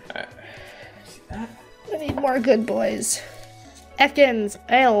there. I need more good boys. Ekans,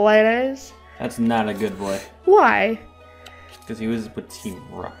 hey ladies. That's not a good boy. Why? Because he was with Team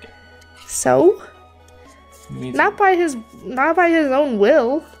Rocket. So? He needs- Not by his own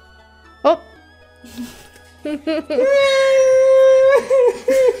will. Oh.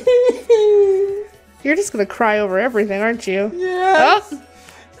 You're just gonna cry over everything, aren't you? Yes. Oh.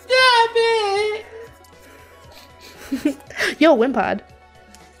 Stop it. Yo, Wimpod.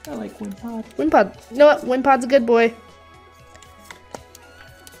 I like Wimpod. Wimpod. You know what? Wimpod's a good boy.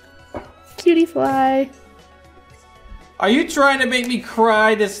 Cutie fly. Are you trying to make me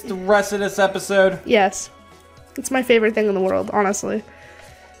cry the rest of this episode? Yes. It's my favorite thing in the world, honestly.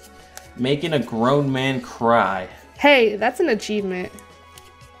 Making a grown man cry. Hey, that's an achievement.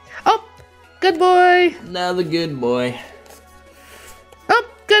 Oh, good boy. Another good boy. Oh,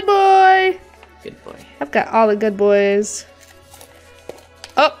 good boy. Good boy. I've got all the good boys.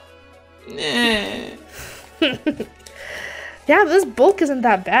 Oh. Nah. Yeah, this bulk isn't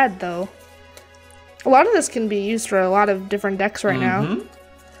that bad, though. A lot of this can be used for a lot of different decks right now.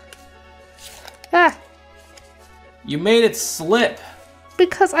 Ah. You made it slip.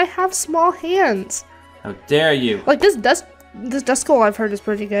 Because I have small hands. How dare you? Like this Duskull I've heard is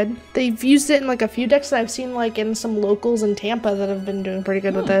pretty good. They've used it in like a few decks that I've seen like in some locals in Tampa that have been doing pretty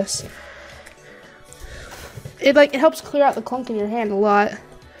good with this. It helps clear out the clunk in your hand a lot.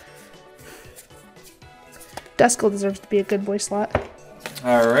 Duskull deserves to be a good boy slot.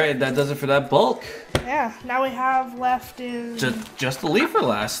 Alright, that does it for that bulk. Yeah, now we have left is Just the leaf for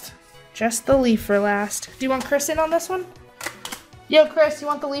last. just the leaf for last. Do you want Chris in on this one? Yo, Chris, you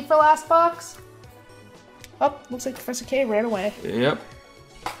want the leaf for last box? Oh, looks like Professor K ran away. Yep.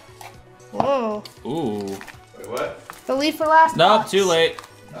 Whoa. Ooh. Wait, what? The leaf for last Nope, box. too late.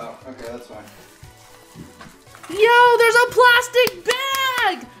 Oh, okay, that's fine. Yo, there's a plastic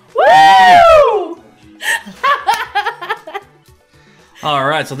bag! Woo! Oh, geez.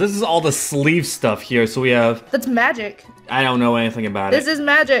 Alright, so this is all the sleeve stuff here. So we have, That's magic. I don't know anything about This it. is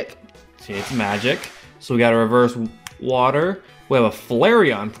magic. See, it's magic. So we got a reverse water. We have a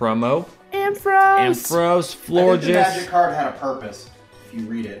Flareon promo. Ampharos. Ampharos, I think the magic Florges. card had a purpose, if you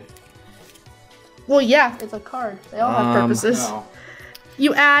read it. Well, yeah, it's a card. They all have purposes. No.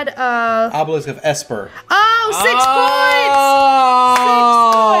 You add, Obelisk of Esper. oh, 6 points!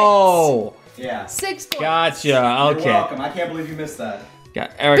 Oh! Yeah. 6 points. Gotcha. You're Okay. welcome. I can't believe you missed that.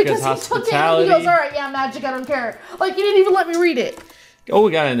 Got Erica's Because he took it and hospitality. he goes, alright, yeah, magic, I don't care. Like, you didn't even let me read it. Oh,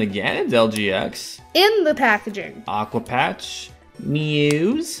 we got an again. LGX. In the packaging. Aqua Patch.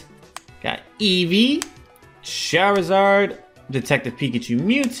 Muse. Got Eevee. Charizard. Detective Pikachu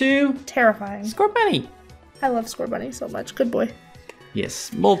Mewtwo. Terrifying. Scorbunny. I love Scorbunny so much. Good boy. Yes,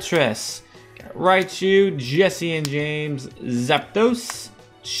 Moltres. Got Raichu. Jesse and James. Zapdos.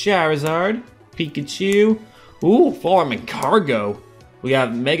 Charizard. Pikachu. Ooh, Foreman Cargo. We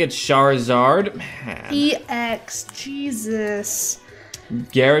got Mega Charizard. Man. EX. Jesus.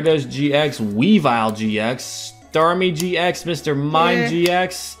 Gyarados GX, Weavile GX, Starmie GX, Mr. Mime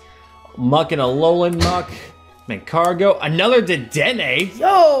GX, Muck and Alolan Muck, Mancargo, another Dedenne,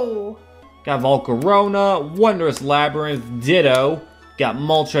 Yo! got Volcarona, Wondrous Labyrinth, Ditto, got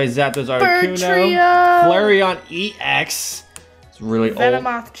Moltres, Zapdos, Articuno, Trio. Flareon EX, it's really old,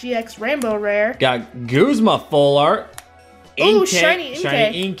 Venomoth GX Rainbow Rare. got Guzma Full Art, Ooh, Inkay,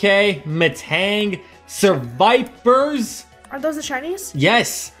 shiny Inkay, Metang, Survivors. Are those the shinies?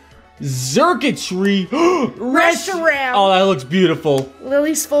 Yes! Circuitry! Reshiram. Oh, that looks beautiful.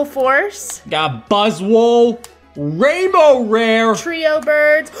 Lily's Full Force. Got Buzzwole, Rainbow Rare, Trio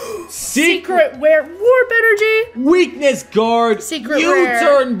Birds. Secret Rare. Warp Energy. Weakness Guard, Secret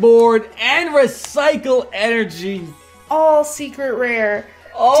U-Turn Board, and Recycle Energy. All secret rare.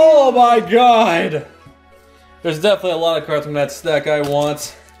 Oh my god! There's definitely a lot of cards from that stack I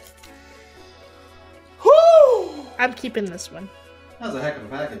want. Whew! I'm keeping this one. That was a heck of a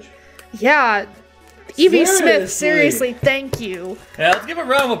package. Yeah. Evie Smith, Seriously. seriously, thank you. Yeah, let's give a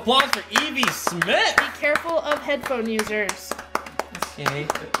round of applause for Evie Smith. Be careful of headphone users. Okay.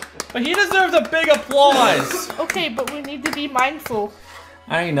 But he deserves a big applause. Okay, but we need to be mindful.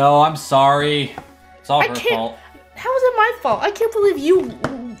 I know, I'm sorry. It's all I her can't. fault. How is it my fault? I can't believe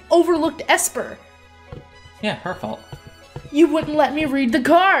you overlooked Esper. Yeah, her fault. You wouldn't let me read the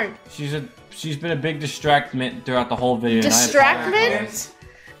card. She's been a big distractment throughout the whole video. and I Distractment?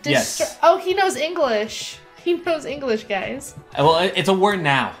 Yes. Oh, he knows English. He knows English, guys. Well, it's a word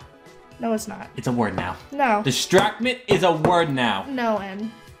now. No, it's not. It's a word now. No. Distractment is a word now. No,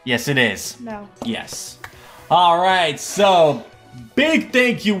 N. Yes, it is. No. Yes. All right, so big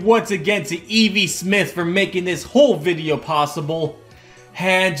thank you once again to Evie Smith for making this whole video possible.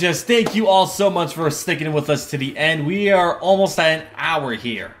 And just thank you all so much for sticking with us to the end. We are almost at an hour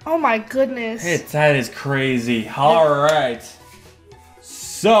here. Oh my goodness. That is crazy. All right.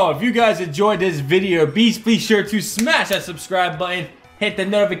 So, if you guys enjoyed this video, please sure to smash that subscribe button, hit the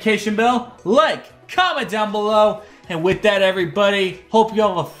notification bell, like, comment down below, And with that, everybody, hope you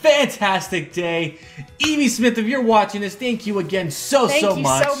all have a fantastic day. Evie Smith, if you're watching this, thank you again so much. Thank you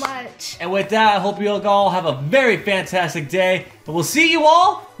so much. And with that, I hope you all have a very fantastic day. And we'll see you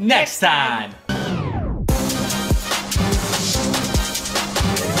all next time.